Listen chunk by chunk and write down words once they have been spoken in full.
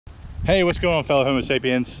Hey, what's going on, fellow Homo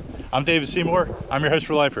sapiens? I'm David Seymour. I'm your host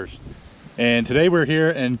for Lifers. And today we're here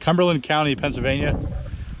in Cumberland County, Pennsylvania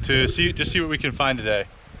to see what we can find today.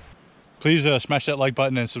 Please smash that like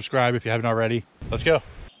button and subscribe if you haven't already. Let's go.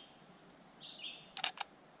 I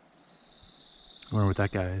wonder what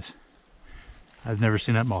that guy is. I've never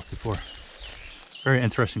seen that moth before. Very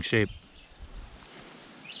interesting shape.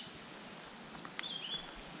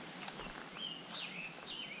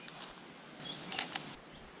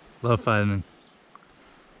 Love finding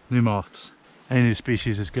new moths. Any new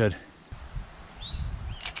species is good.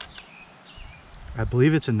 I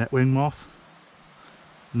believe it's a netwing moth.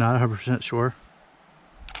 Not 100% sure.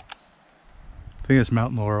 I think it's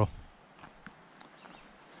mountain laurel.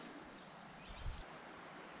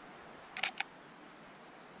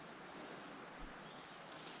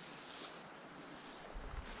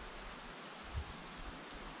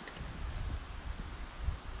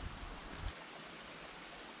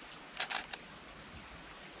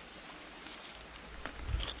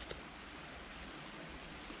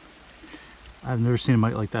 I've never seen a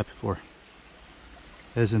mite like that before.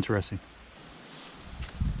 That is interesting.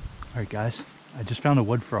 Alright guys, I just found a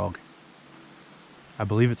wood frog. I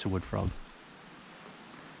believe it's a wood frog.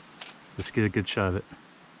 Let's get a good shot of it.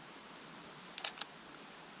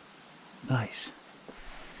 Nice.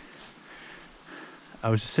 I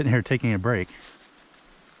was just sitting here taking a break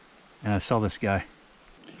and I saw this guy.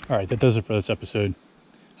 Alright, that does it for this episode.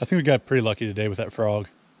 I think we got pretty lucky today with that frog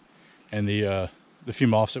and the few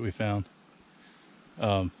moths that we found.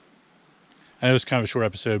 I know it's kind of a short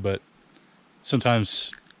episode, but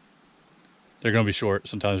sometimes they're going to be short,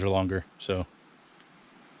 sometimes they're longer. So,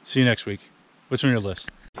 see you next week. What's on your list?